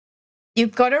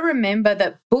you've got to remember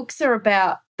that books are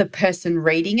about the person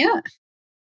reading it.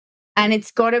 And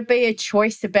it's got to be a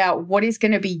choice about what is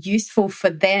going to be useful for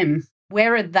them.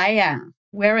 Where are they at?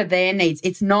 Where are their needs?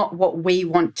 It's not what we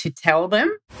want to tell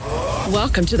them.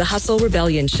 Welcome to the Hustle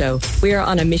Rebellion Show. We are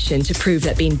on a mission to prove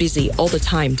that being busy all the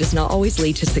time does not always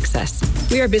lead to success.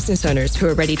 We are business owners who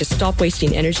are ready to stop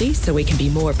wasting energy so we can be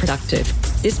more productive.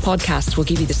 This podcast will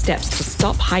give you the steps to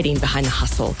stop hiding behind the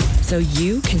hustle so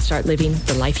you can start living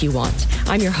the life you want.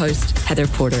 I'm your host, Heather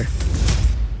Porter.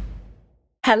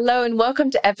 Hello and welcome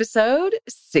to episode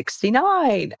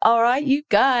 69. All right, you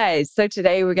guys. So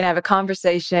today we're going to have a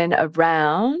conversation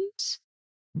around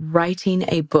writing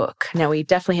a book. Now, we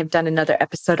definitely have done another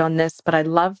episode on this, but I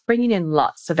love bringing in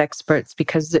lots of experts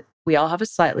because we all have a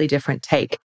slightly different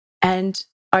take. And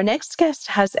our next guest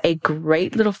has a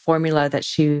great little formula that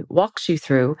she walks you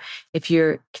through if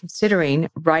you're considering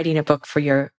writing a book for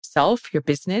yourself, your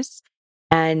business.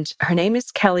 And her name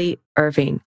is Kelly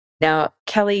Irving. Now,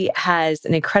 Kelly has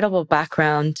an incredible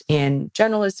background in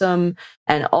journalism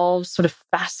and all sort of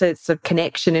facets of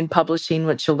connection in publishing,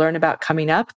 which you'll learn about coming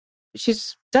up.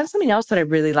 She's done something else that I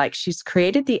really like. She's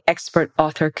created the expert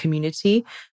author community,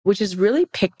 which has really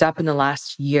picked up in the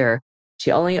last year. She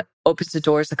only opens the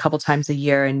doors a couple times a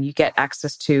year, and you get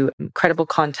access to incredible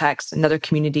contacts, another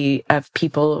community of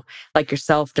people like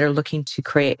yourself that are looking to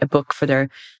create a book for their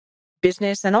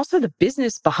business, and also the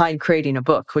business behind creating a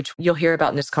book, which you'll hear about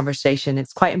in this conversation.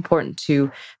 It's quite important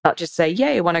to not just say,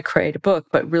 yay, I want to create a book,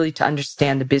 but really to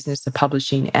understand the business of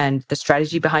publishing and the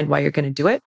strategy behind why you're going to do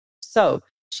it. So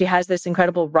she has this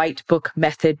incredible write book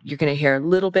method you're going to hear a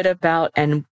little bit about,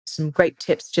 and some great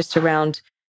tips just around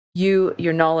you,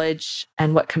 your knowledge,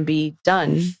 and what can be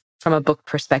done from a book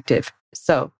perspective.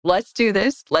 So let's do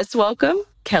this. Let's welcome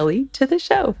Kelly to the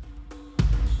show.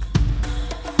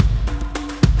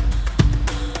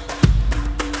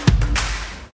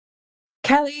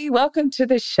 Kelly, welcome to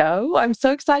the show. I'm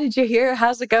so excited you're here.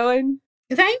 How's it going?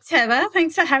 Thanks, Heather.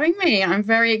 Thanks for having me. I'm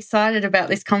very excited about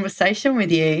this conversation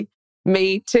with you.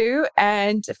 Me too.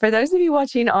 And for those of you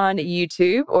watching on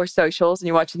YouTube or socials and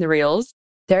you're watching the reels,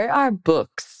 there are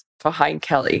books behind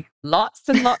Kelly. Lots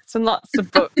and lots and lots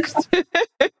of books.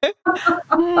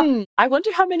 I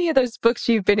wonder how many of those books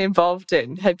you've been involved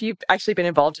in. Have you actually been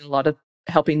involved in a lot of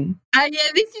helping? Yeah,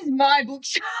 this is my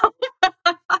bookshelf.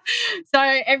 So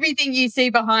everything you see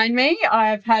behind me,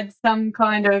 I've had some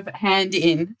kind of hand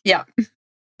in. Yeah.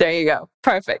 There you go.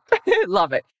 Perfect.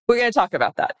 Love it. We're going to talk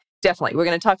about that. Definitely. We're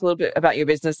going to talk a little bit about your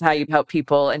business, how you help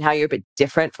people, and how you're a bit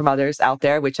different from others out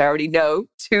there, which I already know.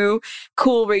 2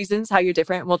 cool reasons how you're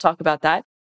different. And we'll talk about that.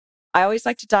 I always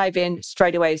like to dive in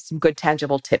straight away, some good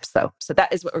tangible tips though. So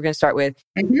that is what we're going to start with.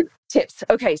 Tips.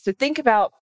 Okay. So think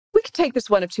about, we can take this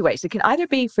one of 2 ways. It can either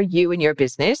be for you and your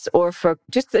business or for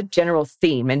just the general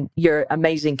theme and your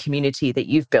amazing community that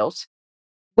you've built.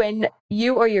 When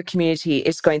you or your community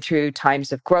is going through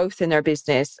times of growth in their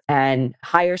business and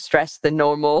higher stress than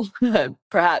normal,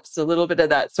 perhaps a little bit of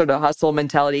that sort of hustle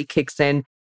mentality kicks in,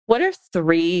 what are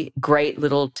 3 great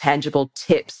little tangible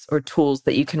tips or tools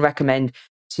that you can recommend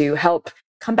to help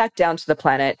come back down to the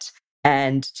planet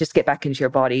and just get back into your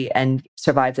body and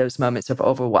survive those moments of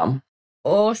overwhelm?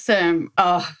 Awesome.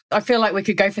 Oh, I feel like we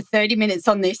could go for 30 minutes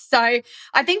on this. So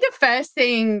I think the first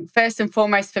thing, first and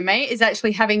foremost for me, is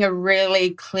actually having a really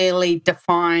clearly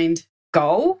defined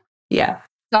goal. Yeah.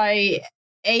 So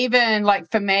even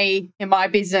like for me in my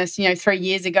business, 3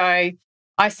 years ago,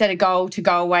 I set a goal to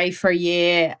go away for a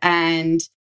year and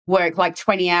work like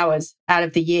 20 hours out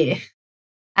of the year.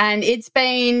 And it's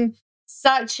been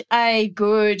such a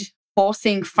good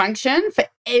forcing function for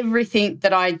everything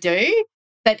that I do,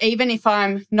 that even if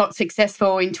I'm not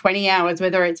successful in 20 hours,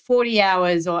 whether it's 40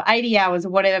 hours or 80 hours or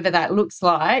whatever that looks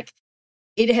like,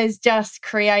 it has just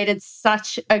created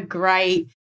such a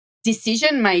great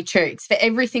decision matrix for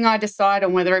everything I decide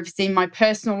on, whether it's in my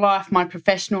personal life, my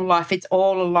professional life, it's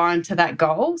all aligned to that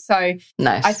goal. So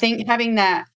nice. I think having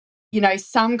that,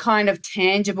 some kind of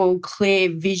tangible,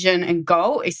 clear vision and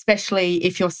goal, especially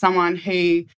if you're someone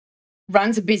who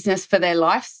runs a business for their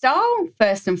lifestyle,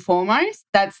 first and foremost,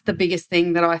 that's the biggest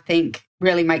thing that I think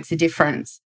really makes a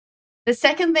difference. The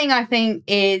second thing I think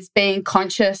is being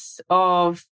conscious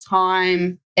of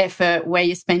time, effort, where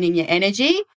you're spending your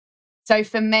energy. So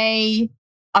for me,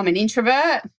 I'm an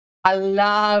introvert. I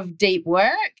love deep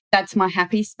work. That's my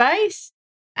happy space.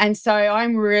 And so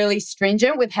I'm really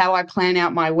stringent with how I plan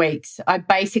out my weeks. I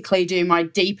basically do my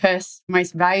deepest,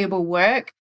 most valuable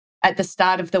work at the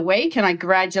start of the week, and I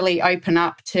gradually open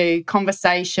up to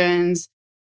conversations,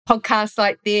 podcasts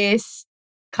like this,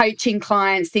 coaching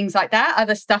clients, things like that, are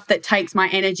the stuff that takes my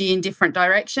energy in different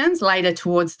directions later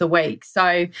towards the week.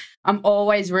 So I'm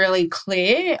always really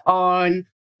clear on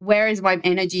where is my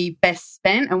energy best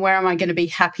spent and where am I going to be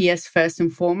happiest first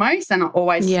and foremost. And I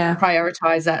always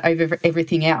prioritize that over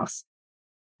everything else.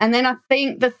 And then I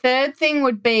think the third thing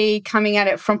would be coming at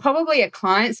it from probably a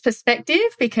client's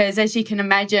perspective, because as you can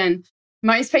imagine,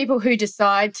 most people who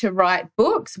decide to write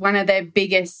books, one of their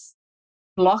biggest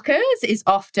blockers is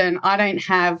often, I don't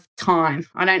have time.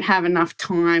 I don't have enough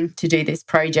time to do this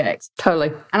project.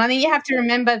 Totally. And I think you have to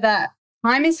remember that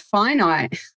time is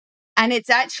finite. And it's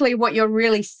actually what you're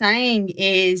really saying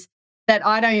is that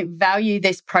I don't value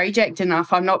this project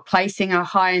enough. I'm not placing a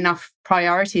high enough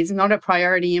priority. It's not a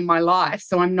priority in my life,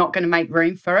 so I'm not going to make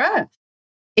room for it.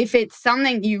 If it's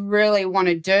something you really want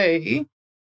to do,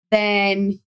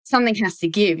 then something has to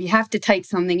give. You have to take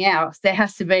something else. There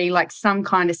has to be like some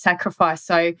kind of sacrifice.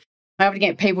 So I have to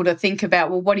get people to think about,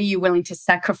 well, what are you willing to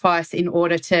sacrifice in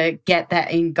order to get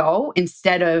that end goal,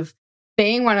 instead of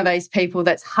being one of those people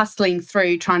that's hustling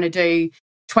through trying to do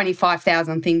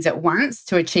 25,000 things at once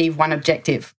to achieve one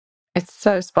objective. It's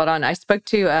so spot on. I spoke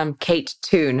to Kate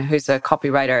Toon, who's a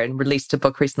copywriter and released a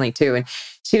book recently too. And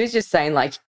she was just saying,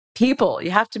 like, people,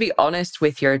 you have to be honest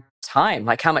with your time,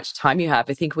 like how much time you have.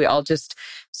 I think we all just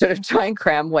sort of try and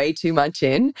cram way too much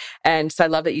in. And so I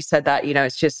love that you said that.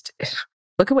 It's just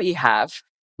look at what you have,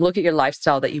 look at your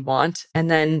lifestyle that you want, and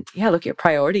then, look at your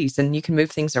priorities, and you can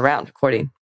move things around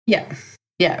according. Yeah.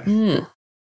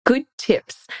 Good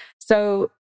tips.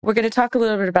 So we're going to talk a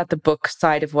little bit about the book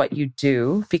side of what you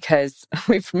do, because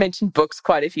we've mentioned books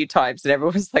quite a few times and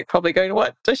everyone's like probably going,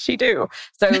 what does she do?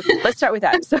 So let's start with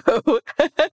that. So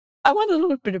I want a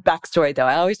little bit of backstory though.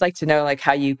 I always like to know like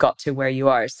how you got to where you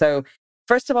are. So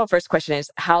first of all, first question is,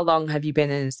 how long have you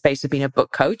been in the space of being a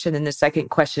book coach? And then the second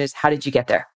question is, how did you get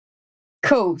there?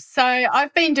 Cool. So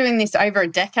I've been doing this over a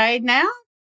decade now.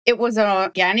 It was an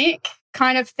organic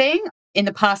kind of thing. In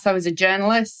the past, I was a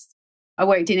journalist. I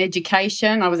worked in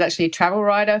education. I was actually a travel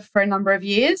writer for a number of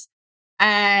years.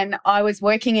 And I was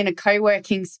working in a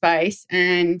co-working space,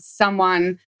 and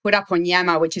someone put up on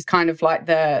Yammer, which is kind of like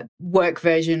the work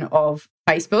version of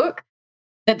Facebook,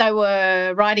 that they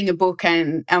were writing a book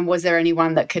and was there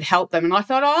anyone that could help them? And I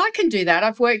thought, I can do that.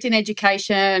 I've worked in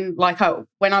education.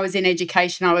 When I was in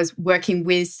education, I was working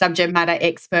with subject matter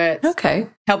experts,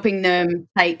 helping them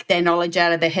take their knowledge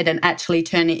out of their head and actually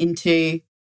turn it into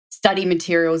study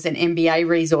materials and MBA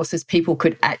resources people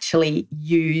could actually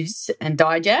use and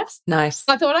digest. Nice.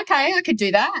 So I thought, okay, I could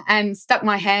do that, and stuck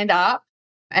my hand up.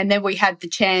 And then we had the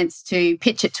chance to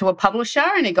pitch it to a publisher,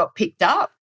 and it got picked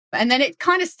up. And then it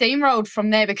kind of steamrolled from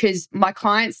there, because my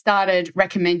clients started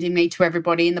recommending me to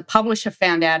everybody, and the publisher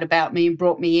found out about me and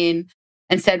brought me in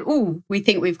and said, oh, we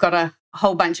think we've got a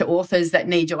whole bunch of authors that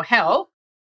need your help.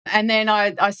 And then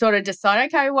I sort of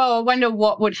decided, okay, well, I wonder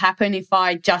what would happen if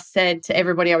I just said to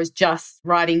everybody I was just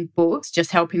writing books,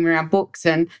 just helping around books.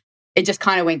 And it just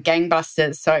kind of went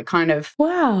gangbusters. So it kind of...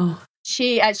 Wow.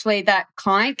 That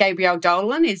client, Gabrielle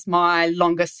Dolan, is my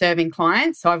longest serving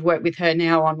client. So I've worked with her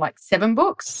now on like 7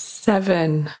 books.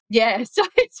 7. Yeah. So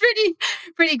it's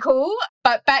pretty cool.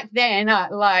 But back then,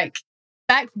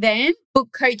 book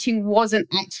coaching wasn't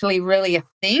actually really a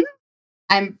thing.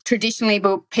 And traditionally,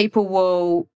 people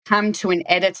will come to an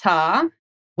editor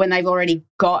when they've already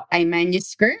got a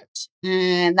manuscript.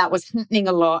 And that was happening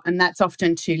a lot. And that's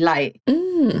often too late.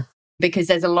 Because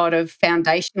there's a lot of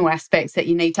foundational aspects that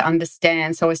you need to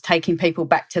understand. So I was taking people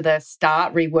back to the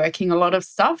start, reworking a lot of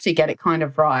stuff to get it kind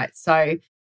of right. So,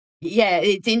 yeah,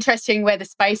 it's interesting where the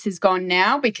space has gone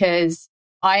now, because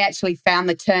I actually found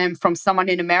the term from someone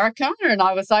in America, and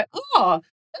I was like, oh,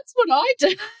 that's what I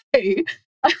do.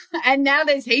 And now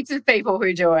there's heaps of people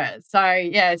who do it. So,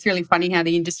 yeah, it's really funny how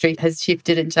the industry has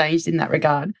shifted and changed in that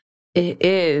regard. It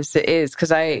is,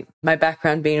 because my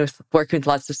background being working with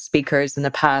lots of speakers in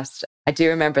the past, I do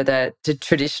remember the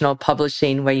traditional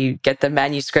publishing where you get the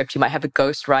manuscript, you might have a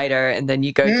ghostwriter, and then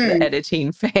you go to the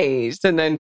editing phase, and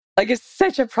then it's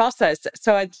such a process.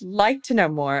 So I'd like to know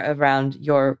more around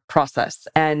your process.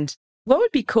 And what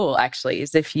would be cool actually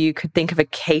is if you could think of a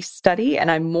case study, and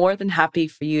I'm more than happy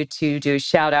for you to do a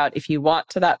shout out if you want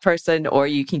to that person, or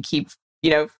you can keep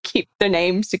their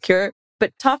name secure.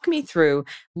 But talk me through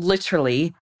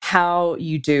literally how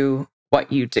you do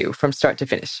what you do from start to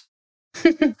finish.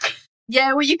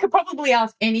 Yeah, well, you could probably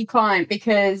ask any client,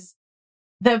 because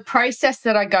the process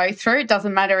that I go through, it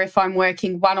doesn't matter if I'm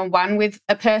working one-on-one with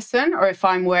a person or if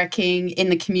I'm working in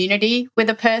the community with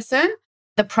a person,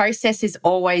 the process is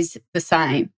always the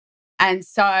same. And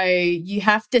so you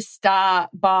have to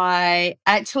start by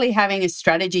actually having a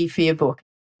strategy for your book.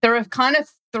 there are kind of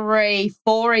 3,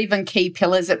 4 even key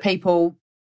pillars that people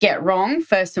get wrong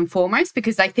first and foremost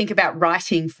because they think about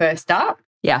writing first up.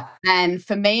 Yeah. And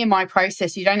for me in my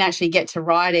process, you don't actually get to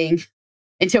writing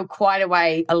until quite a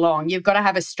way along. You've got to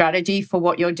have a strategy for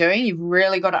what you're doing. You've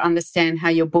really got to understand how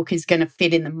your book is going to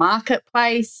fit in the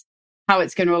marketplace, how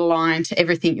it's going to align to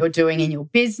everything you're doing in your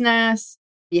business.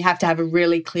 You have to have a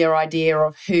really clear idea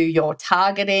of who you're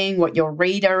targeting, what your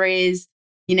reader is.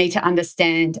 You need to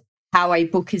understand how a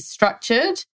book is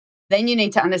structured. Then you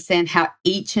need to understand how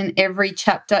each and every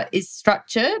chapter is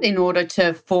structured in order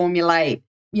to formulate,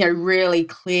 really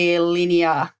clear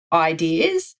linear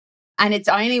ideas. And it's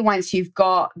only once you've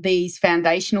got these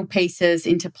foundational pieces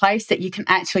into place that you can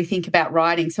actually think about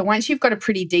writing. So once you've got a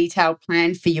pretty detailed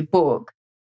plan for your book,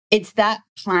 it's that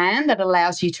plan that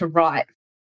allows you to write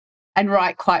and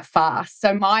write quite fast.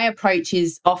 So my approach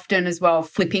is often as well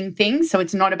flipping things. So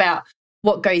it's not about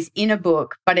what goes in a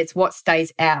book, but it's what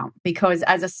stays out. Because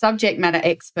as a subject matter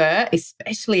expert,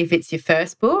 especially if it's your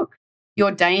first book,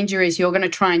 your danger is you're going to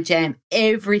try and jam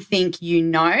everything you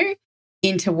know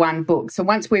into one book. So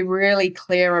once we're really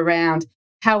clear around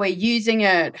how we're using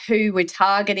it, who we're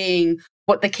targeting,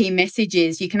 what the key message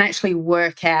is, you can actually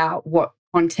work out what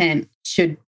content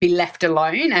should be left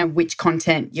alone and which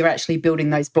content you're actually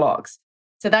building those blogs.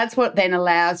 So that's what then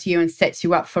allows you and sets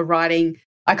you up for writing,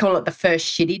 I call it the first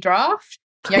shitty draft,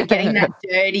 getting that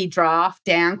dirty draft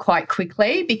down quite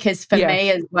quickly. Because for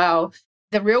me as well,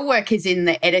 the real work is in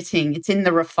the editing, it's in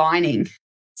the refining.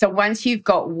 So once you've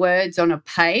got words on a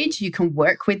page, you can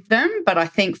work with them. But I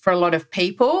think for a lot of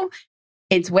people,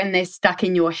 it's when they're stuck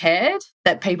in your head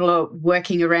that people are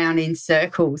working around in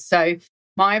circles. So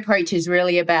my approach is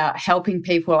really about helping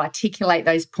people articulate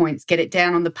those points, get it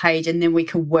down on the page, and then we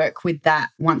can work with that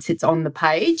once it's on the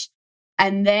page.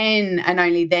 And then, and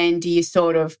only then, do you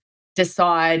sort of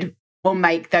decide or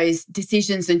make those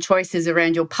decisions and choices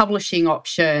around your publishing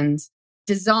options,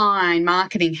 design,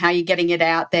 marketing, how you're getting it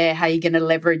out there, how you're going to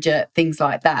leverage it, things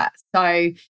like that.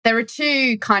 So there are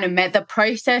two kind of the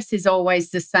process is always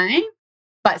the same,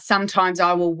 but sometimes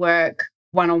I will work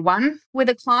one-on-one with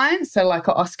a client. So like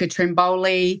Oscar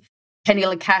Trimboli, Penny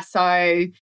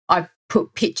Lacasso, I've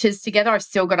put pitches together. I've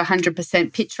still got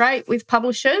 100% pitch rate with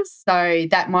publishers. So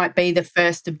that might be the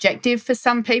first objective for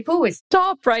some people.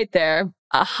 Stop right there.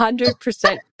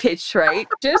 100% pitch rate.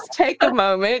 Just take a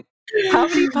moment. How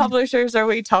many publishers are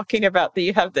we talking about that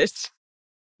you have this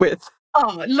with?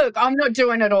 Oh, look, I'm not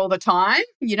doing it all the time,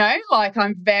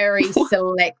 I'm very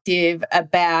selective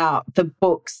about the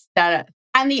books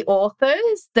and the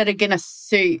authors that are going to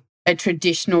suit a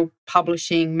traditional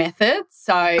publishing method.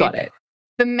 So got it.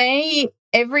 For me,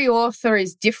 every author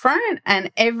is different,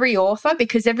 and every author,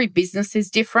 because every business is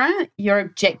different, your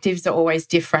objectives are always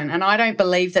different. And I don't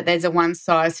believe that there's a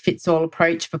one-size-fits-all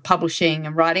approach for publishing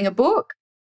and writing a book.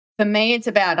 For me, it's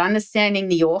about understanding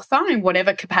the author in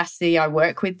whatever capacity I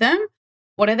work with them.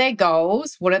 What are their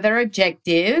goals? What are their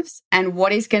objectives? And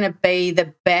what is going to be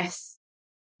the best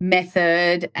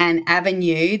method and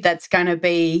avenue that's going to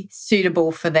be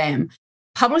suitable for them?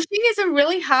 Publishing is a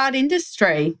really hard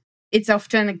industry. It's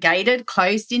often a gated,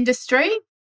 closed industry.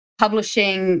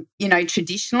 Publishing,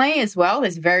 traditionally as well,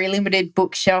 there's very limited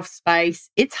bookshelf space.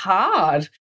 It's hard.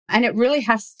 And it really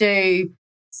has to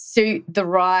suit the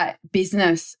right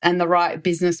business and the right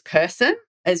business person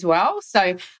as well.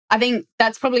 So I think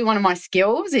that's probably one of my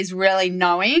skills is really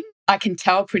knowing I can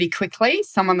tell pretty quickly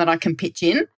someone that I can pitch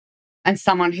in and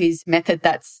someone whose method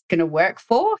that's going to work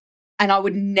for. And I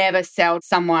would never sell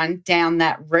someone down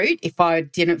that route if I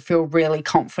didn't feel really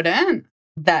confident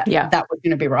that that was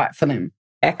going to be right for them.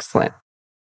 Excellent.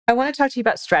 I want to talk to you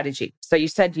about strategy. So you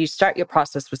said you start your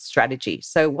process with strategy.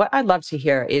 So what I'd love to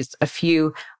hear is a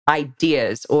few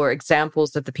ideas or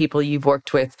examples of the people you've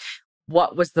worked with.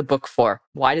 What was the book for?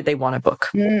 Why did they want a book?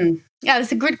 Yeah,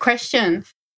 that's a good question,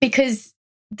 because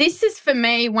this is, for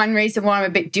me, one reason why I'm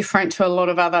a bit different to a lot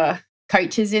of other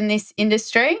coaches in this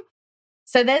industry.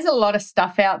 So there's a lot of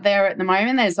stuff out there at the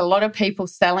moment. There's a lot of people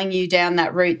selling you down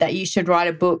that route that you should write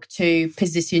a book to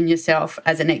position yourself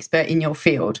as an expert in your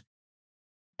field.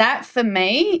 That, for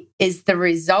me, is the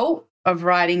result of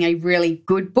writing a really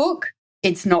good book.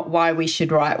 It's not why we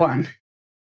should write one.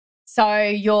 So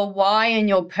your why and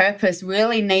your purpose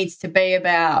really needs to be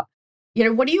about,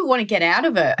 what do you want to get out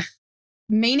of it?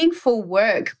 Meaningful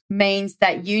work means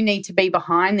that you need to be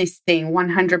behind this thing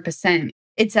 100%.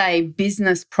 It's a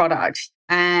business product.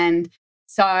 And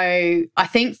so I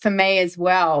think for me as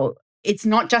well, it's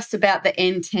not just about the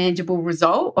end tangible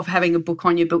result of having a book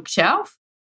on your bookshelf.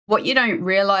 What you don't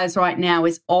realize right now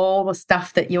is all the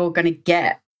stuff that you're going to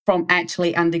get from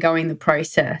actually undergoing the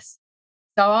process.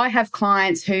 So I have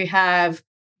clients who have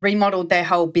remodeled their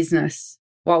whole business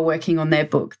while working on their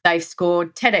book. They've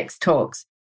scored TEDx talks.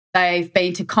 They've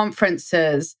been to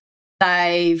conferences.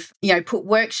 They've, put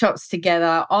workshops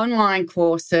together, online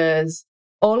courses,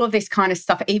 all of this kind of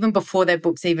stuff, even before their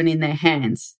book's even in their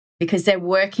hands, because they're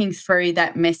working through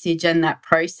that message and that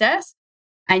process.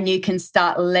 And you can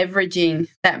start leveraging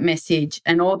that message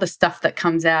and all the stuff that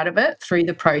comes out of it through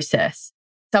the process.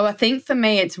 So I think for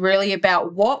me, it's really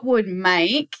about what would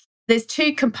make, there's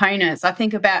two components. I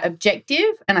think about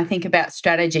objective and I think about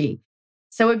strategy.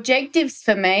 So objectives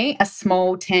for me are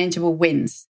small, tangible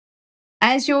wins.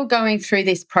 As you're going through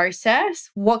this process,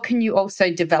 what can you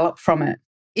also develop from it?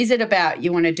 Is it about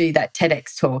you want to do that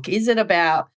TEDx talk? Is it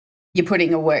about you're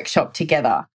putting a workshop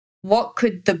together? What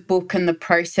could the book and the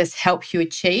process help you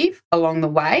achieve along the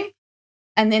way?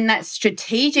 And then that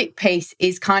strategic piece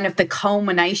is kind of the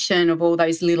culmination of all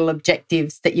those little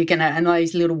objectives that you're going to, and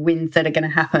those little wins that are going to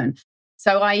happen.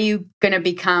 So are you going to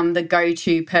become the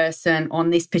go-to person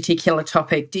on this particular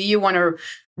topic? Do you want to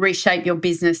reshape your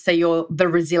business so you're the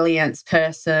resilience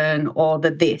person or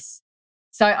the this?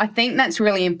 So I think that's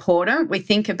really important. We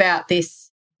think about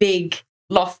this big,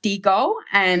 lofty goal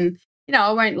and,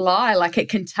 I won't lie, like it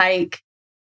can take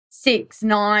 6,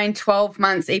 9, 12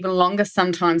 months, even longer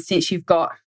sometimes since you've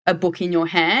got a book in your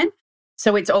hand.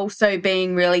 So it's also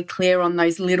being really clear on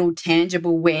those little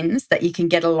tangible wins that you can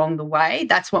get along the way.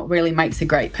 That's what really makes a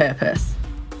great purpose.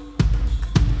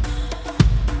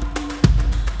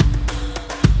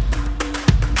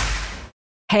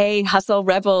 Hey, Hustle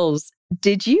Rebels.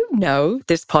 Did you know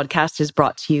this podcast is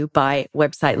brought to you by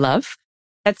Website Love?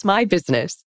 That's my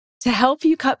business. To help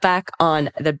you cut back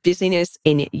on the busyness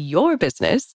in your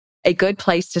business, a good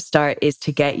place to start is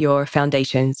to get your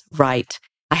foundations right.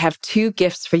 I have 2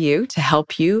 gifts for you to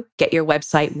help you get your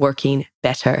website working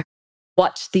better.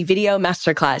 Watch the video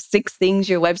masterclass, 6 things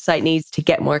your website needs to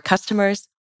get more customers,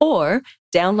 or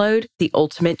download the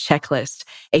ultimate checklist,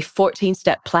 a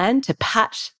 14-step plan to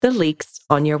patch the leaks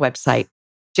on your website.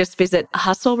 Just visit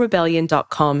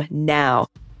hustlerebellion.com now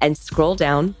and scroll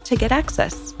down to get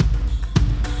access.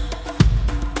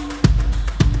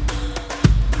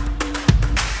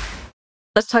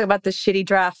 Let's talk about the shitty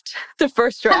draft, the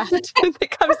first draft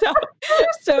that comes out.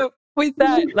 So with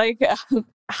that,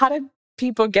 how do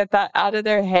people get that out of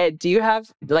their head? Do you have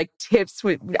tips?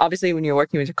 Obviously, when you're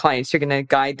working with your clients, you're going to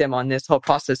guide them on this whole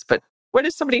process. But where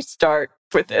does somebody start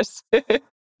with this?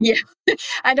 Yeah.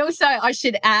 And also, I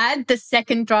should add, the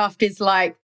second draft is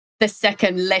like the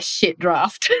second less shit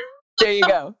draft. There you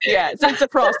go. Yeah, so it's a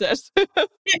process.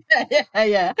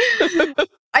 Yeah.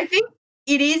 I think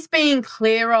it is being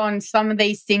clear on some of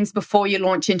these things before you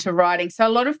launch into writing. So a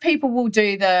lot of people will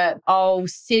do I'll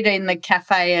sit in the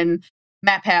cafe and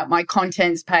map out my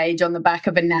contents page on the back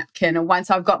of a napkin. And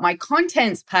once I've got my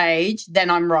contents page,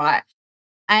 then I'm right.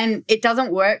 And it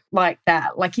doesn't work like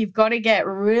that. Like you've got to get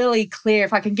really clear.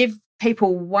 If I can give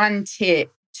people 1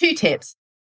 tip, 2 tips,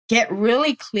 get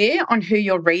really clear on who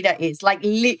your reader is. Like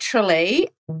literally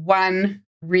one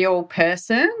real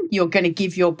person you're going to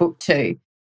give your book to.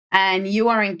 And you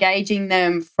are engaging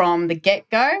them from the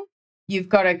get-go. You've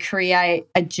got to create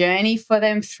a journey for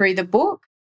them through the book.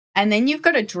 And then you've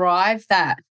got to drive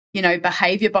that,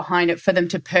 behavior behind it for them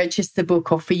to purchase the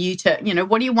book or for you to,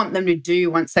 what do you want them to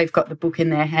do once they've got the book in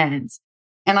their hands?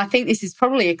 And I think this is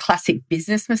probably a classic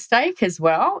business mistake as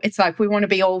well. It's like we want to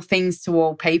be all things to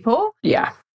all people.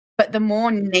 Yeah. But the more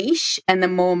niche and the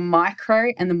more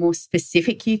micro and the more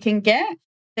specific you can get,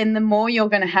 then the more you're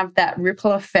going to have that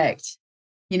ripple effect.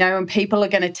 And people are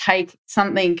going to take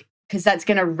something because that's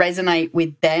going to resonate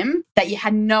with them that you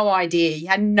had no idea, you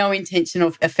had no intention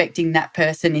of affecting that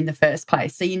person in the first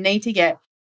place. So you need to get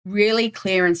really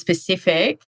clear and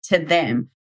specific to them.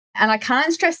 And I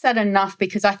can't stress that enough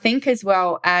because I think as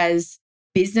well as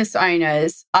business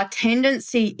owners, our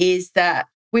tendency is that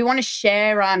we want to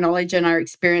share our knowledge and our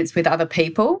experience with other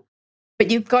people. But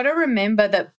you've got to remember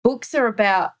that books are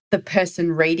about the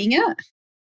person reading it.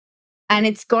 And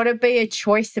it's got to be a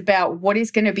choice about what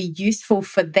is going to be useful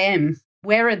for them.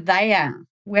 Where are they at?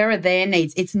 Where are their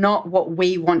needs? It's not what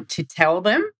we want to tell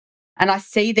them. And I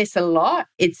see this a lot.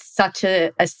 It's such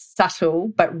a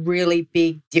subtle but really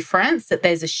big difference that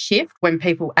there's a shift when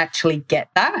people actually get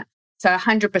that. So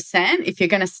 100%, if you're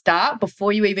going to start,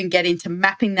 before you even get into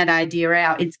mapping that idea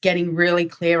out, it's getting really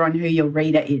clear on who your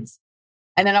reader is.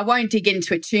 And then I won't dig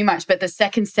into it too much, but the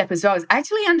second step as well is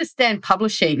actually understand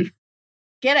publishing.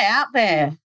 Get out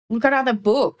there. Look at other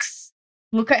books.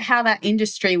 Look at how that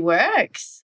industry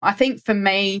works. I think for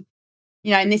me,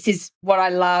 and this is what I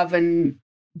love and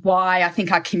why I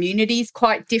think our community is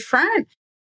quite different.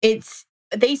 These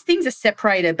things are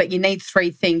separated, but you need 3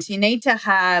 things. You need to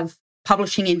have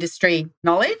publishing industry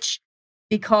knowledge,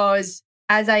 because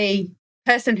as a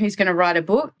person who's going to write a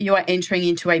book, you are entering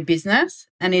into a business,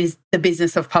 and it is the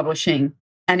business of publishing,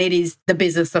 and it is the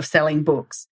business of selling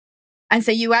books. And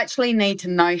so you actually need to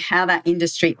know how that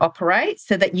industry operates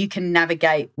so that you can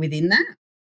navigate within that.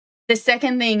 The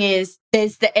second thing is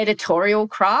there's the editorial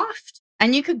craft.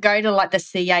 And you could go to like the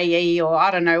CAE or I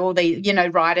don't know, all the,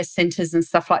 writer centers and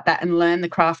stuff like that and learn the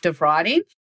craft of writing,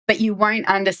 but you won't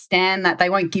understand that. They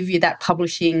won't give you that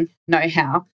publishing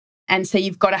know-how. And so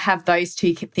you've got to have those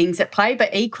two things at play.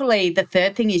 But equally, the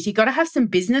third thing is you've got to have some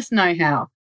business know-how,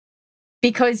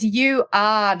 because you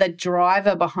are the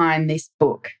driver behind this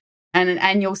book.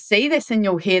 And you'll see this and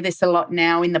you'll hear this a lot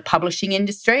now in the publishing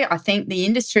industry. I think the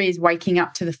industry is waking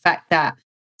up to the fact that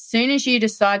as soon as you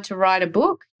decide to write a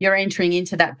book, you're entering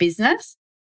into that business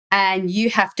and you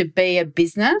have to be a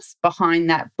business behind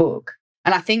that book.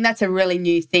 And I think that's a really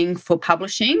new thing for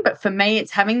publishing. But for me,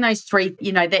 it's having those three,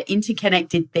 they're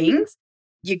interconnected things.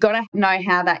 You've got to know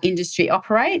how that industry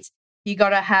operates. You've got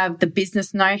to have the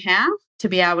business know-how to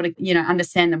be able to,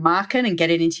 understand the market and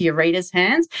get it into your readers'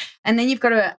 hands. And then you've got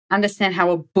to understand how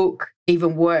a book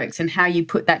even works and how you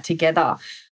put that together.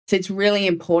 So it's really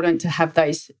important to have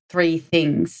those three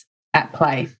things at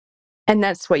play. And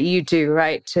that's what you do,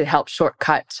 right? To help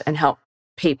shortcut and help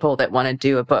people that want to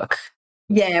do a book.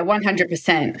 Yeah,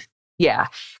 100%. Yeah.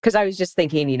 Because I was just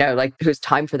thinking, like, who's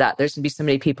time for that? There's going to be so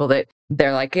many people that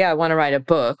they're like, yeah, I want to write a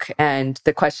book. And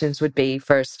the questions would be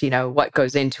first, what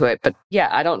goes into it? But yeah,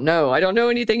 I don't know. I don't know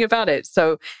anything about it.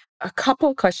 So a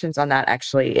couple questions on that,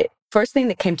 actually. First thing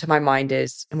that came to my mind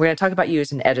is, and we're going to talk about you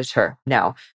as an editor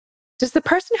now. Does the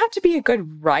person have to be a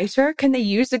good writer? Can they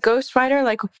use a ghostwriter?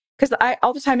 Like, because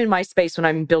all the time in my space, when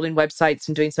I'm building websites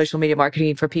and doing social media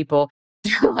marketing for people,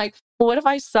 they're like, well, what if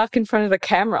I suck in front of the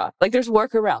camera? Like, there's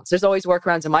workarounds. There's always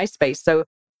workarounds in my space. So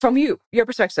from your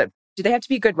perspective, do they have to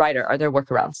be a good writer? Are there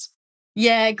workarounds?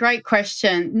 Yeah, great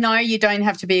question. No, you don't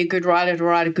have to be a good writer to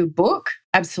write a good book.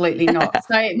 Absolutely not.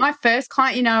 So my first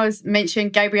client, was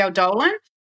mentioned Gabrielle Dolan.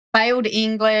 Failed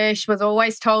English, was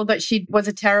always told that she was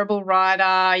a terrible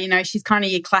writer. She's kind of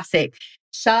your classic.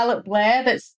 Charlotte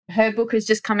Blair, her book has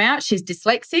just come out. She's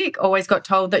dyslexic, always got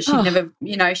told that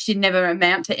she'd never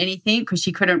amount to anything because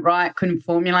she couldn't write, couldn't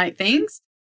formulate things.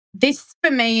 This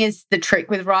for me is the trick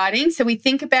with writing. So we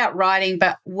think about writing,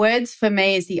 but words for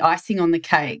me is the icing on the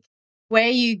cake. Where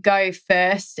you go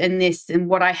first and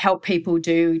what I help people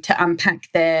do to unpack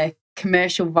their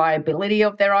commercial viability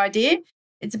of their idea.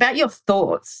 It's about your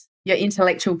thoughts, your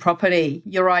intellectual property,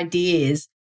 your ideas.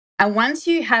 And once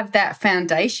you have that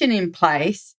foundation in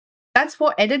place, that's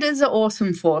what editors are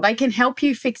awesome for. They can help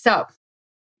you fix up,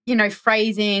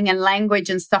 phrasing and language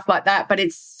and stuff like that. But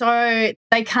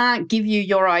they can't give you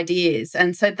your ideas.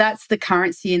 And so that's the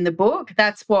currency in the book.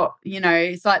 That's what,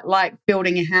 it's like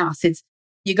building a house.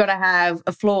 You got to have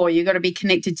a floor. You got to be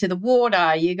connected to the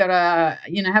water. You got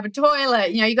to, have a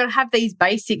toilet. You got to have these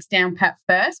basics down pat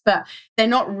first, but they're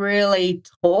not really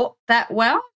taught that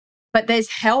well. But there's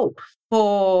help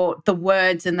for the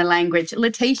words and the language.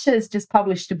 Letitia's just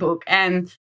published a book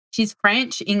and she's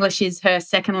French. English is her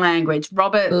second language.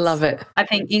 Robert, love it. I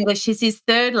think English is his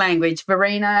third language.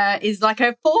 Verena is like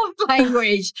her fourth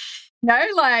language.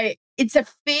 It's a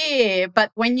fear,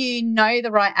 but when you know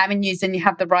the right avenues and you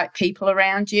have the right people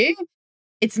around you,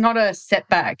 it's not a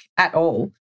setback at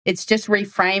all. It's just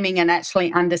reframing and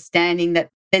actually understanding that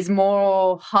there's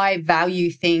more high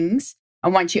value things.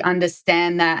 And once you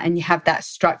understand that and you have that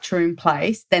structure in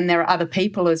place, then there are other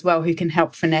people as well who can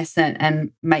help finesse it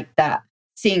and make that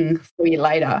sing for you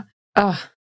later. Oh,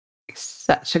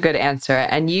 such a good answer.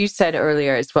 And you said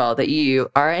earlier as well that you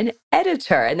are an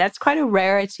editor, and that's quite a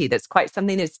rarity. That's quite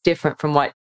something that's different from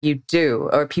what you do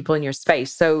or people in your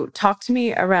space. So talk to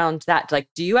me around that. Like,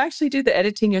 do you actually do the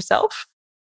editing yourself?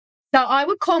 So I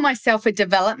would call myself a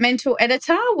developmental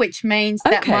editor, which means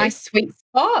that my sweet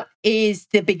spot is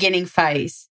the beginning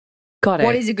phase. Got it.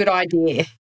 What is a good idea?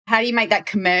 How do you make that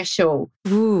commercial?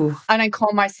 Ooh. I don't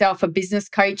call myself a business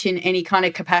coach in any kind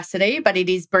of capacity, but it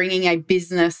is bringing a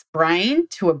business brain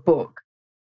to a book.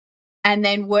 And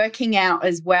then working out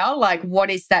as well, like what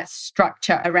is that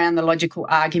structure around the logical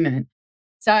argument?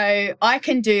 So I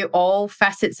can do all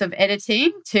facets of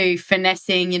editing to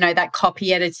finessing, that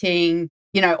copy editing,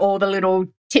 all the little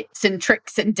tips and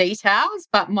tricks and details.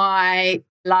 But my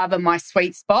love and my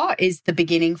sweet spot is the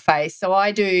beginning phase. So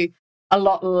I do a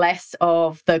lot less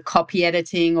of the copy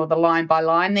editing or the line by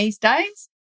line these days.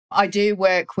 I do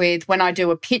work with, when I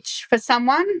do a pitch for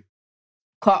someone,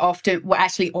 quite often, well,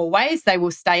 actually always, they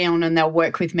will stay on and they'll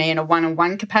work with me in a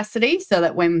one-on-one capacity so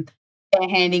that when they're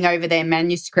handing over their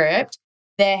manuscript,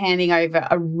 they're handing over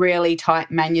a really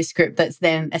tight manuscript that's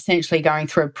then essentially going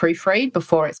through a proofread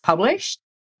before it's published.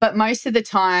 But most of the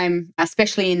time,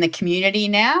 especially in the community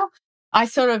now, I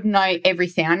sort of know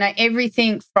everything. I know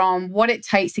everything from what it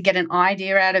takes to get an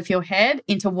idea out of your head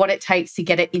into what it takes to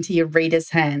get it into your reader's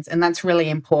hands. And that's really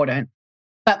important.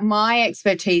 But my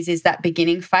expertise is that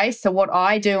beginning phase. So what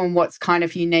I do and what's kind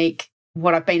of unique,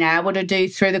 what I've been able to do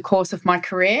through the course of my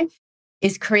career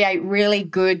is create really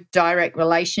good direct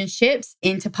relationships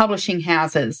into publishing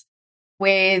houses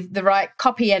with the right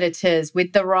copy editors,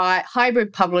 with the right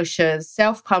hybrid publishers,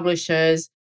 self-publishers,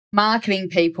 marketing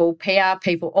people, PR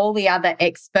people, all the other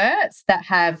experts that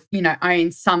have,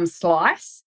 own some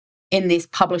slice in this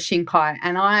publishing pie.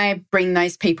 And I bring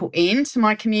those people into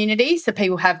my community so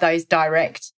people have those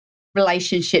direct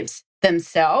relationships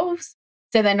themselves.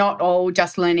 So they're not all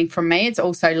just learning from me, it's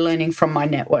also learning from my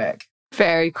network.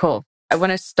 Very cool. I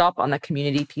want to stop on the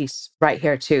community piece right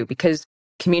here too, because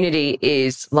community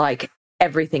is like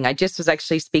everything. I just was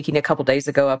actually speaking a couple of days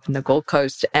ago up in the Gold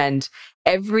Coast, and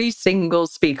every single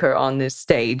speaker on this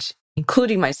stage,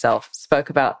 including myself, spoke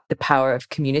about the power of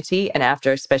community. And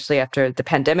especially after the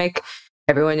pandemic,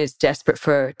 everyone is desperate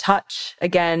for touch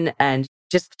again and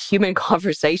just human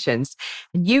conversations.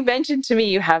 And you mentioned to me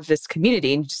you have this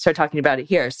community and you just start talking about it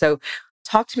here. So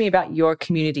talk to me about your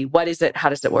community. What is it? How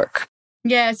does it work?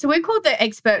 Yeah, so we're called the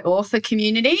Expert Author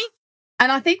Community.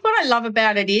 And I think what I love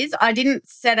about it is I didn't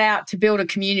set out to build a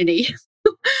community.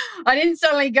 I didn't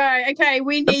suddenly go, okay,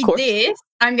 we need this.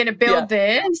 I'm going to build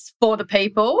this for the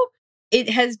people. It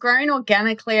has grown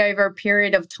organically over a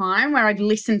period of time where I've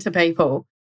listened to people.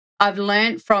 I've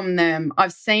learned from them.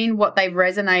 I've seen what they've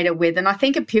resonated with. And I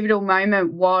think a pivotal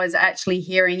moment was actually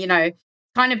hearing,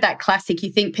 kind of that classic,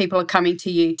 you think people are coming to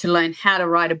you to learn how to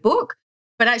write a book.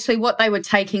 But actually what they were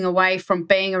taking away from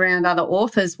being around other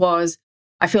authors was,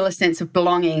 I feel a sense of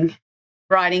belonging.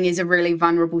 Writing is a really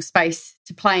vulnerable space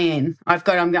to play in. I'm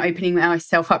opening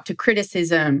myself up to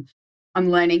criticism.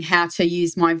 I'm learning how to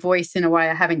use my voice in a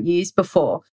way I haven't used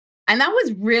before. And that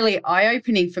was really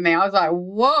eye-opening for me. I was like,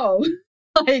 whoa,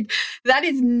 like that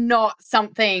is not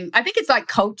something, I think it's like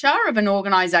culture of an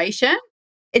organization.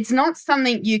 It's not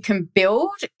something you can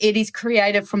build. It is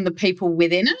created from the people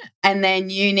within it. And then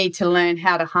you need to learn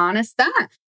how to harness that.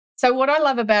 So what I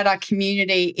love about our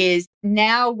community is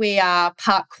now we are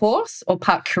part course or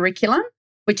part curriculum,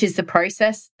 which is the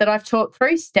process that I've talked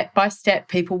through. Step by step,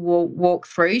 people will walk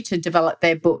through to develop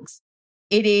their books.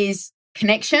 It is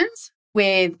connections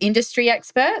with industry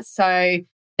experts. So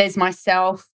there's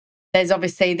myself. There's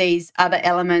obviously these other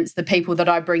elements, the people that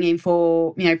I bring in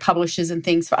for, publishers and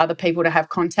things for other people to have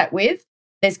contact with.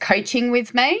 There's coaching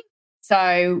with me.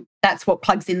 So that's what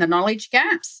plugs in the knowledge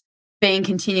gaps, being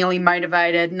continually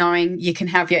motivated, knowing you can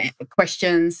have your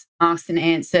questions asked and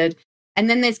answered. And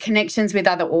then there's connections with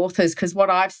other authors, because what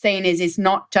I've seen is it's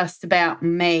not just about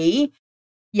me.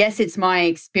 Yes, it's my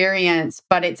experience,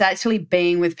 but it's actually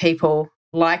being with people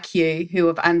like you who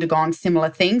have undergone similar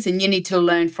things, and you need to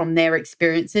learn from their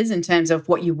experiences in terms of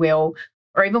what you will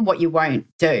or even what you won't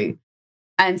do.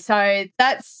 And so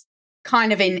that's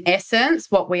kind of in essence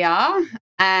what we are.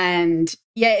 And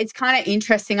yeah, it's kind of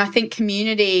interesting. I think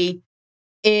community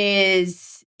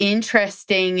is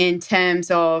interesting in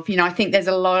terms of, I think there's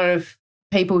a lot of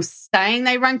people saying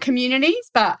they run communities,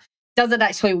 but does it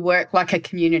actually work like a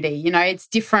community? It's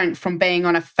different from being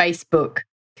on a Facebook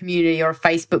community or a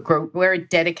Facebook group. We're a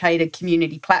dedicated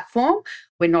community platform.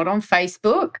 We're not on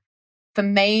Facebook. For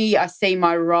me, I see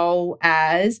my role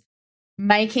as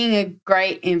making a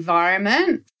great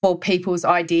environment for people's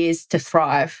ideas to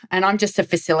thrive. And I'm just a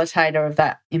facilitator of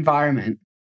that environment.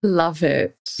 Love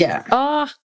it. Yeah. Oh,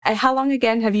 how long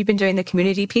again have you been doing the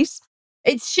community piece?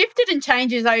 It's shifted and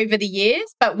changes over the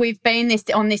years, but we've been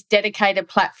on this dedicated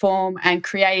platform and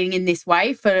creating in this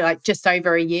way for like just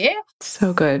over a year.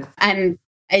 So good. And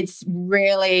it's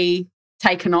really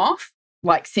taken off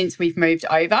like since we've moved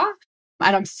over.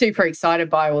 And I'm super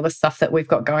excited by all the stuff that we've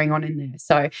got going on in there.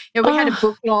 So we had a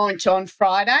book launch on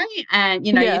Friday, and,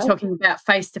 you're talking about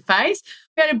face-to-face.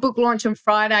 We had a book launch on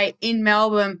Friday in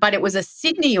Melbourne, but it was a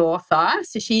Sydney author.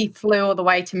 So she flew all the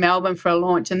way to Melbourne for a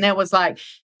launch, and there was like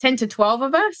 10 to 12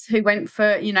 of us who went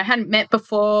for, hadn't met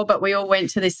before, but we all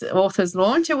went to this author's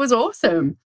launch. It was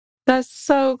awesome. That's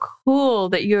so cool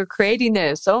that you're creating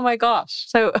this. Oh my gosh.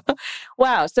 So,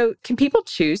 wow. So can people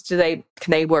choose? Can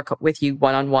they work with you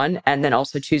one-on-one and then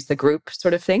also choose the group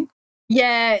sort of thing?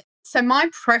 Yeah. So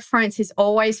my preference is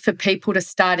always for people to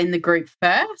start in the group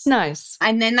first. Nice.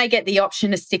 And then they get the option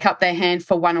to stick up their hand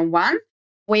for one-on-one.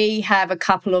 We have a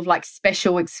couple of like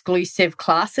special exclusive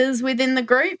classes within the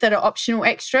group that are optional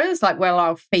extras, like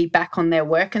I'll feed back on their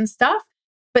work and stuff.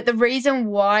 But the reason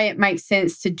why it makes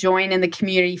sense to join in the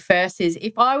community first is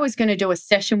if I was going to do a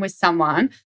session with someone,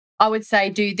 I would say,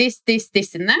 do this, this,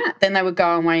 this, and that. Then they would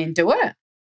go away and do it.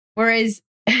 Whereas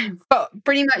for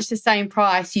pretty much the same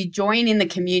price, you join in the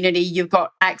community, you've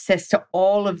got access to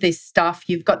all of this stuff,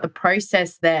 you've got the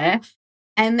process there.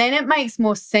 And then it makes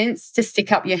more sense to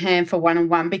stick up your hand for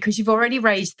one-on-one because you've already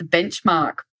raised the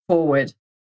benchmark forward.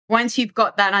 Once you've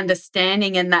got that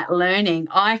understanding and that learning,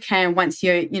 I can, once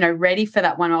you're, ready for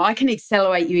that one, I can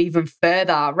accelerate you even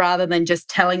further rather than just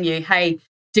telling you, hey,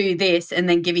 do this and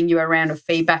then giving you a round of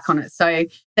feedback on it. So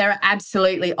there are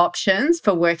absolutely options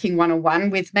for working one-on-one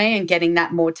with me and getting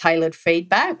that more tailored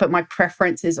feedback. But my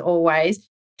preference is always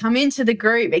come into the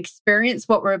group, experience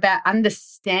what we're about,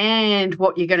 understand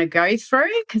what you're going to go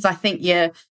through, because I think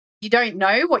you don't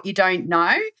know what you don't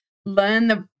know.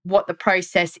 Learn what the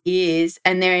process is.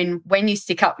 And then when you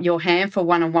stick up your hand for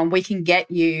one-on-one, we can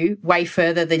get you way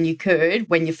further than you could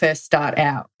when you first start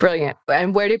out. Brilliant.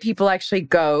 And where do people actually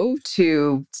go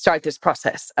to start this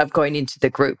process of going into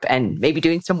the group and maybe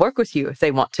doing some work with you if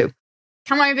they want to?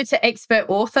 Come over to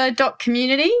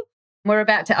expertauthor.community. We're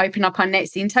about to open up our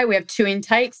next intake. We have 2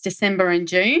 intakes, December and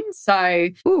June. So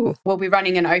We'll be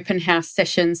running an open house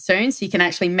session soon. So you can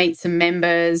actually meet some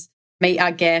members, meet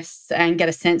our guests and get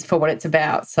a sense for what it's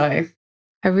about. So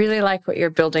I really like what you're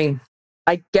building.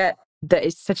 I get that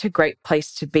it's such a great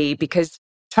place to be because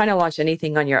trying to launch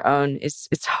anything on your own it's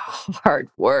hard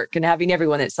work, and having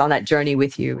everyone that's on that journey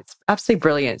with you, it's absolutely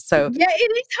brilliant. So yeah,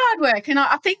 it is hard work. And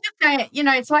I think that,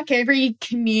 it's like every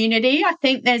community. I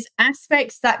think there's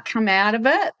aspects that come out of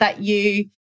it that you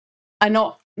are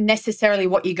not necessarily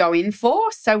what you go in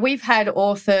for. So we've had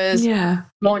authors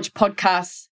launch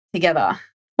podcasts together.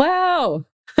 Wow.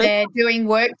 They're doing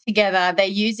work together. They're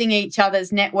using each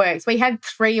other's networks. We had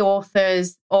 3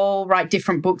 authors all write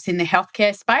different books in the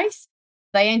healthcare space.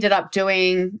 They ended up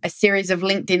doing a series of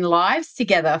LinkedIn Lives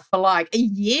together for like a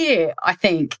year, I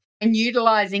think, and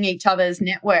utilizing each other's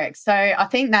networks. So I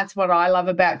think that's what I love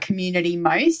about community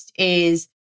most is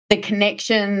the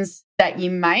connections that you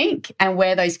make and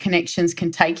where those connections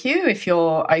can take you if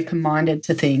you're open-minded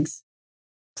to things.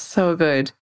 So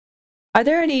good. Are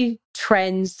there any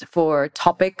trends for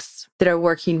topics that are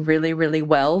working really, really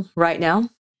well right now?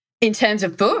 In terms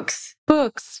of books?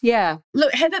 Books, yeah.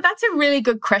 Look, Heather, that's a really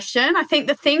good question. I think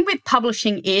the thing with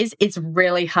publishing is it's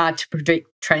really hard to predict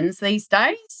trends these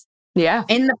days. Yeah.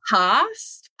 In the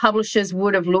past, publishers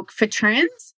would have looked for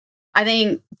trends. I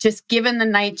think just given the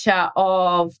nature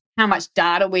of how much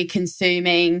data we're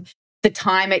consuming, the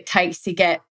time it takes to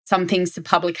get some things to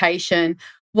publication,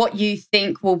 what you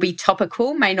think will be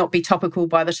topical may not be topical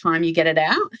by the time you get it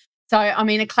out. So, I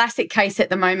mean, a classic case at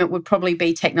the moment would probably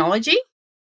be technology,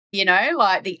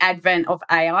 like the advent of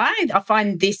AI. I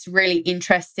find this really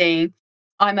interesting.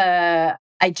 I'm a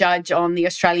judge on the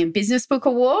Australian Business Book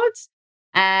Awards,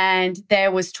 and there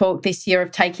was talk this year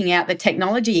of taking out the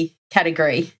technology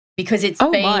category because it's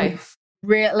been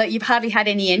real. You've hardly had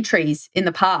any entries in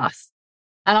the past.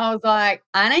 And I was like,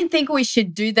 I don't think we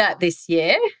should do that this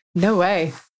year. No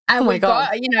way. And we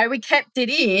kept it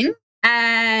in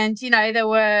and, there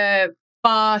were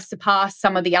far surpassed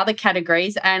some of the other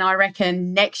categories. And I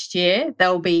reckon next year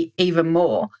there'll be even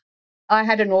more. I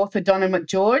had an author, Donna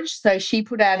McGeorge. So she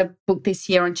put out a book this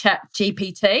year on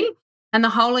ChatGPT. And the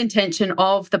whole intention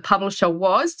of the publisher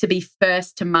was to be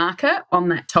first to market on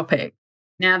that topic.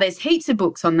 Now, there's heaps of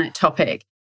books on that topic.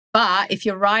 But if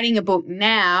you're writing a book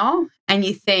now and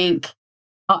you think,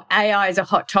 oh, AI is a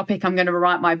hot topic, I'm going to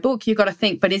write my book, you've got to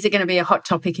think, but is it going to be a hot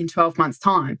topic in 12 months'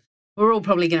 time? We're all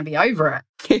probably going to be over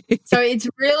it. So it's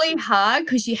really hard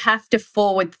because you have to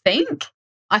forward think.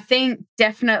 I think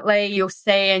definitely you'll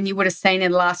see, and you would have seen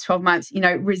in the last 12 months,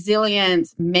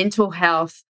 resilience, mental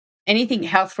health, anything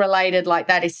health related like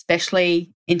that,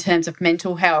 especially in terms of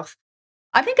mental health.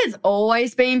 I think it's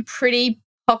always been pretty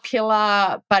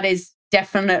popular, but is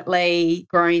definitely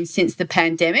grown since the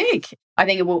pandemic. I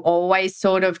think it will always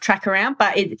sort of track around,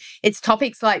 but it's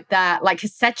topics like that, like a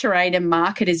saturated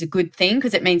market is a good thing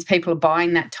because it means people are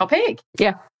buying that topic.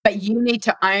 Yeah. But you need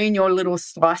to own your little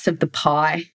slice of the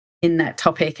pie in that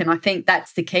topic. And I think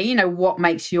that's the key, what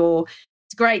makes it's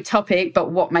a great topic,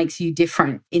 but what makes you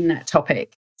different in that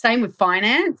topic. Same with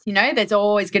finance, there's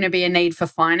always going to be a need for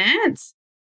finance,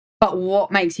 but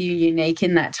what makes you unique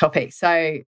in that topic?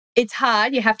 So it's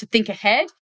hard. You have to think ahead,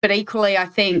 but equally, I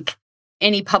think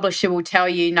any publisher will tell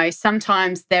you,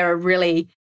 sometimes there are really,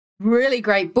 really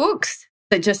great books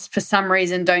that just for some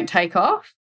reason don't take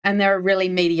off. And there are really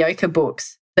mediocre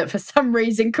books that for some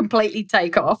reason completely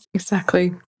take off.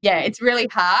 Exactly. Yeah, it's really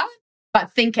hard,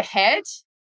 but think ahead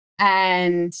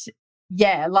and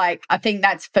yeah, like I think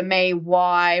that's for me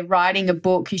why writing a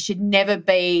book, you should never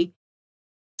be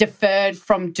deferred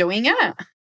from doing it.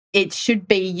 It should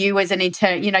be you as an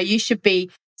intern, you should be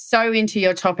so into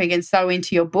your topic and so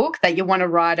into your book that you want to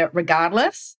write it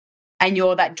regardless. And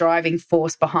you're that driving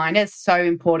force behind it. It's so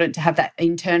important to have that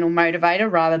internal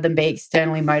motivator rather than be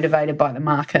externally motivated by the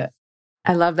market.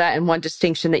 I love that. And one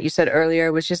distinction that you said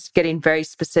earlier was just getting very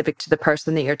specific to the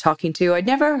person that you're talking to. I'd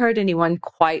never heard anyone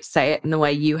quite say it in the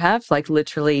way you have. Like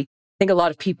literally, I think a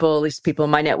lot of people, at least people in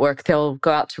my network, they'll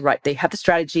go out to write. They have the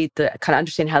strategy, the kind of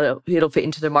understand how it'll fit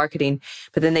into their marketing,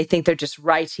 but then they think they're just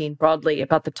writing broadly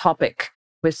about the topic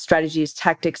with strategies,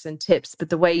 tactics, and tips. But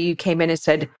the way you came in and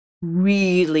said,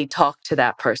 really talk to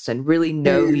that person, really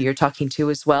know who you're talking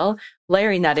to as well.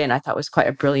 Layering that in, I thought was quite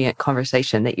a brilliant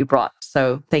conversation that you brought.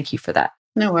 So thank you for that.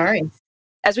 No worries.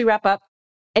 As we wrap up,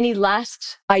 any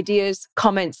last ideas,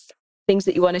 comments, things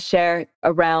that you want to share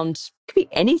around, could be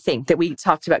anything that we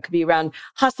talked about, could be around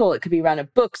hustle, it could be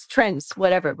around books, trends,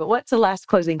 whatever. But what's the last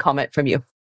closing comment from you?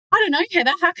 I don't know,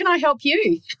 Heather. How can I help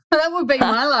you? That would be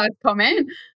my last comment.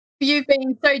 You've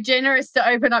been so generous to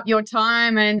open up your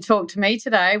time and talk to me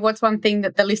today. What's one thing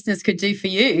that the listeners could do for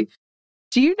you?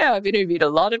 Do you know I've interviewed a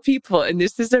lot of people and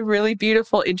this is a really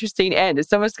beautiful, interesting end.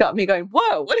 It's almost got me going,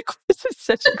 whoa, this is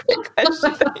such a great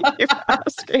question that you're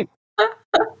asking.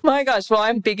 My gosh. Well,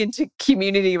 I'm big into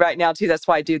community right now too. That's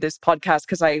why I do this podcast,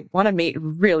 because I want to meet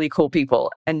really cool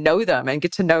people and know them and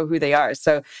get to know who they are.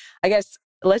 So I guess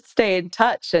let's stay in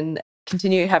touch and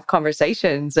continue to have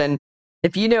conversations. And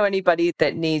if you know anybody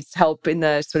that needs help in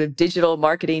the sort of digital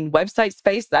marketing website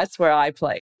space, that's where I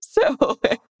play. So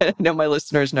I know my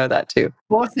listeners know that too.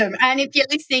 Awesome. And if you're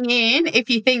listening in, if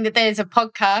you think that there's a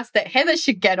podcast that Heather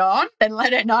should get on, then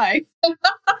let her know.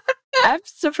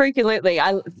 Absolutely.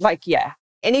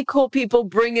 Any cool people,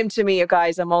 bring them to me, you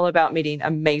guys. I'm all about meeting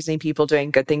amazing people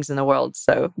doing good things in the world.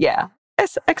 So yeah,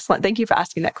 that's excellent. Thank you for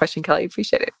asking that question, Kelly.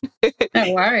 Appreciate it.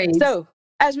 No worries. So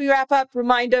as we wrap up,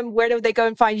 remind them, where do they go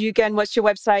and find you again? What's your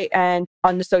website? And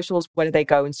on the socials, what do they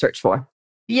go and search for?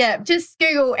 Yeah, just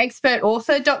Google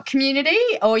expertauthor.community,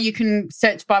 or you can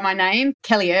search by my name,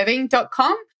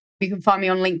 kellyirving.com. You can find me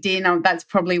on LinkedIn. That's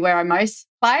probably where I most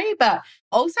play. But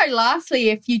also, lastly,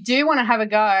 if you do want to have a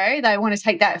go, they want to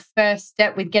take that first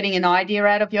step with getting an idea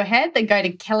out of your head, then go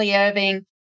to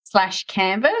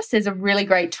kellyirving.com/canvas. There's a really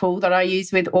great tool that I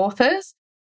use with authors.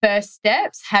 First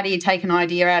steps, how do you take an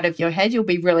idea out of your head? You'll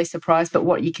be really surprised at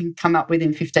what you can come up with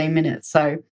in 15 minutes.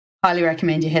 So highly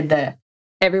recommend you head there.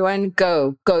 Everyone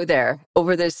go there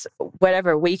over this,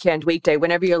 whatever, weekend, weekday,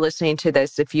 whenever you're listening to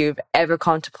this. If you've ever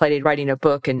contemplated writing a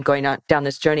book and going down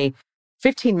this journey,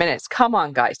 15 minutes. Come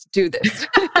on, guys, do this.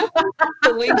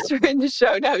 The links are in the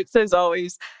show notes as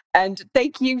always. And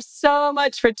thank you so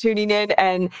much for tuning in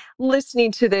and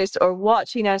listening to this or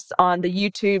watching us on the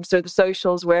YouTubes or the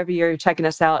socials, wherever you're checking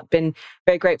us out. Been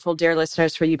very grateful, dear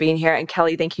listeners, for you being here. And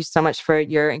Kelly, thank you so much for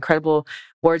your incredible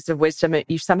words of wisdom.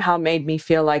 You somehow made me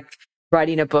feel like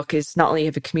writing a book is not only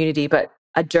of a community, but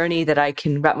a journey that I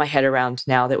can wrap my head around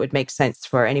now that would make sense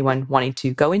for anyone wanting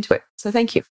to go into it. So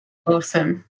thank you.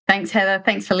 Awesome. Thanks, Heather.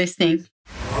 Thanks for listening.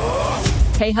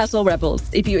 Hey, Hustle Rebels.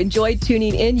 If you enjoyed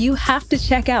tuning in, you have to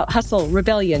check out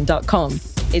hustlerebellion.com.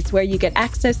 It's where you get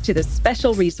access to the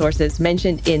special resources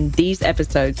mentioned in these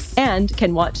episodes and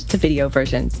can watch the video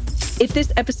versions. If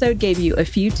this episode gave you a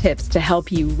few tips to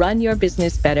help you run your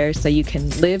business better so you can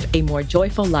live a more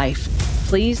joyful life,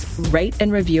 please rate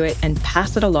and review it and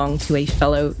pass it along to a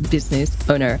fellow business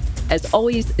owner. As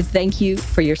always, thank you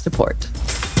for your support.